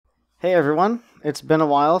Hey everyone, it's been a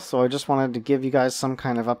while, so I just wanted to give you guys some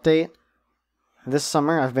kind of update. This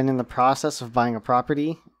summer I've been in the process of buying a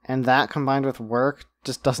property, and that combined with work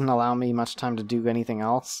just doesn't allow me much time to do anything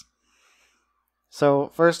else.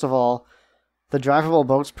 So first of all, the Drivable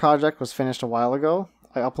Boats project was finished a while ago.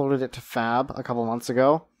 I uploaded it to Fab a couple months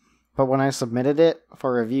ago, but when I submitted it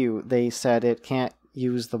for review, they said it can't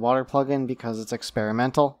use the water plugin because it's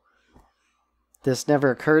experimental. This never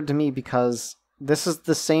occurred to me because this is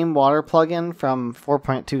the same water plugin from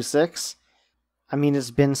 4.26. I mean, it's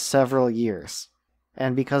been several years.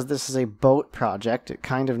 And because this is a boat project, it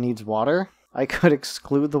kind of needs water. I could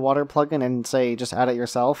exclude the water plugin and say, just add it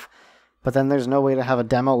yourself. But then there's no way to have a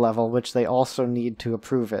demo level, which they also need to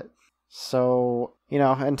approve it. So,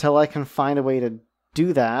 until I can find a way to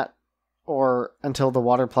do that, or until the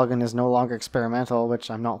water plugin is no longer experimental, which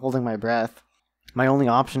I'm not holding my breath, my only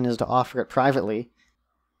option is to offer it privately.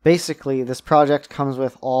 Basically, this project comes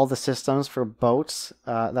with all the systems for boats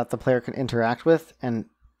that the player can interact with, and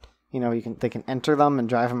they can enter them and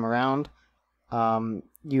drive them around.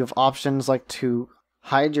 You have options like to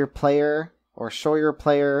hide your player, or show your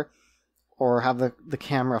player, or have the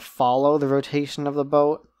camera follow the rotation of the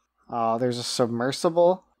boat. There's a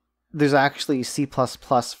submersible. There's actually C++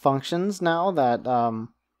 functions now that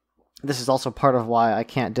this is also part of why I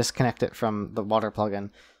can't disconnect it from the water plugin.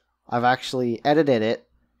 I've actually edited it,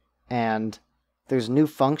 and there's new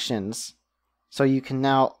functions, so you can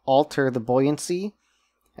now alter the buoyancy,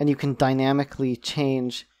 and you can dynamically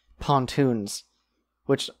change pontoons,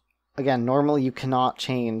 which, again, normally you cannot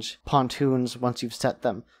change pontoons once you've set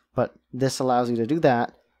them, but this allows you to do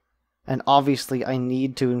that, and obviously I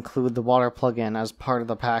need to include the water plugin as part of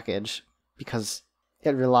the package, because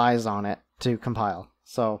it relies on it to compile.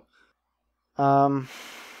 So,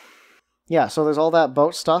 yeah, so there's all that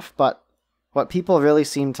boat stuff, but what people really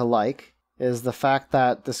seem to like is the fact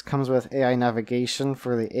that this comes with AI navigation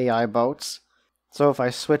for the AI boats. So if I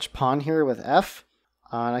switch pawn here with F,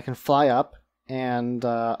 and I can fly up, and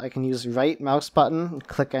I can use right mouse button and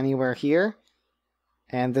click anywhere here,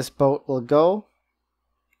 and this boat will go,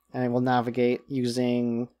 and it will navigate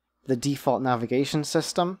using the default navigation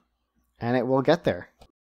system, and it will get there.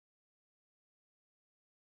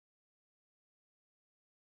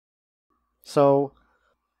 So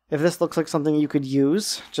if this looks like something you could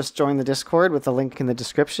use, just join the Discord with the link in the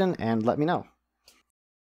description and let me know.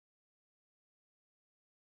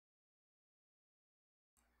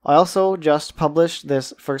 I also just published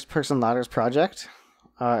this first-person ladders project.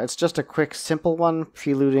 It's just a quick, simple one,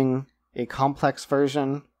 preluding a complex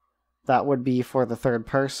version that would be for the third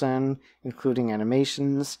person, including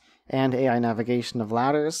animations and AI navigation of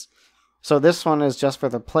ladders. So this one is just for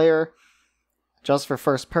the player. Just for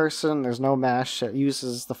first person, there's no mesh, it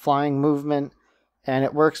uses the flying movement, and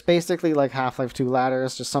it works basically like Half-Life 2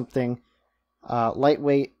 ladders, just something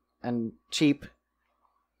lightweight and cheap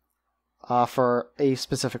for a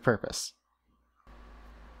specific purpose.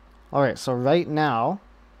 Alright, so right now,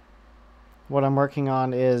 what I'm working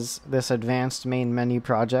on is this advanced main menu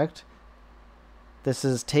project. This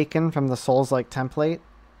is taken from the Souls-like template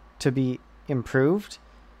to be improved,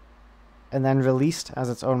 and then released as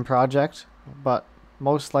its own project, but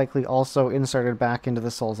most likely also inserted back into the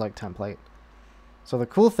Souls-like template. So the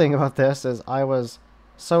cool thing about this is I was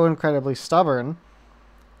so incredibly stubborn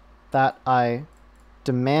that I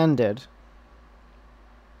demanded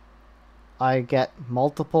I get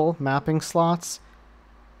multiple mapping slots,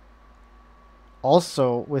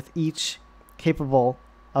 also with each capable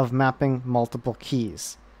of mapping multiple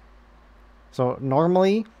keys. So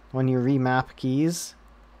normally when you remap keys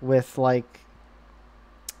with like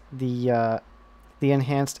the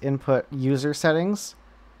enhanced input user settings,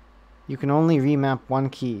 you can only remap one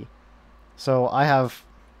key. So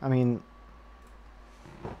you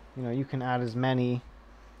can add as many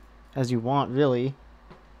as you want, really.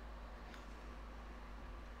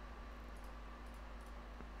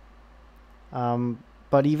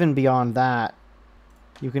 But even beyond that,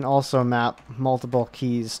 you can also map multiple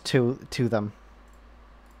keys to them.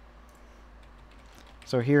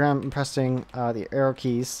 So here I'm pressing the arrow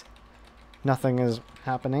keys. Nothing is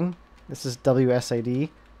happening. This is WSAD.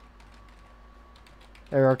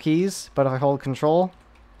 Arrow keys, but if I hold control,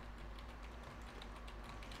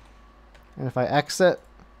 and if I exit,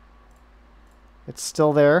 it's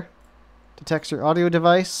still there. Detects your audio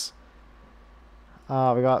device. We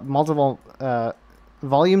got multiple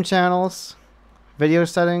volume channels, video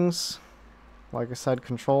settings, like I said,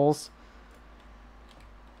 controls.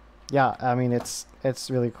 Yeah, I mean, it's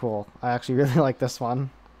really cool. I actually really like this one.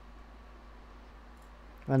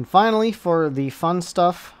 And finally, for the fun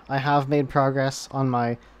stuff, I have made progress on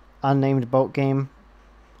my unnamed boat game.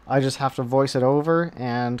 I just have to voice it over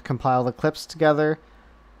and compile the clips together.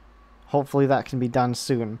 Hopefully that can be done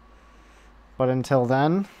soon. But until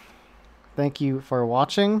then, thank you for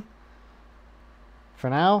watching. For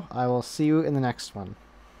now, I will see you in the next one.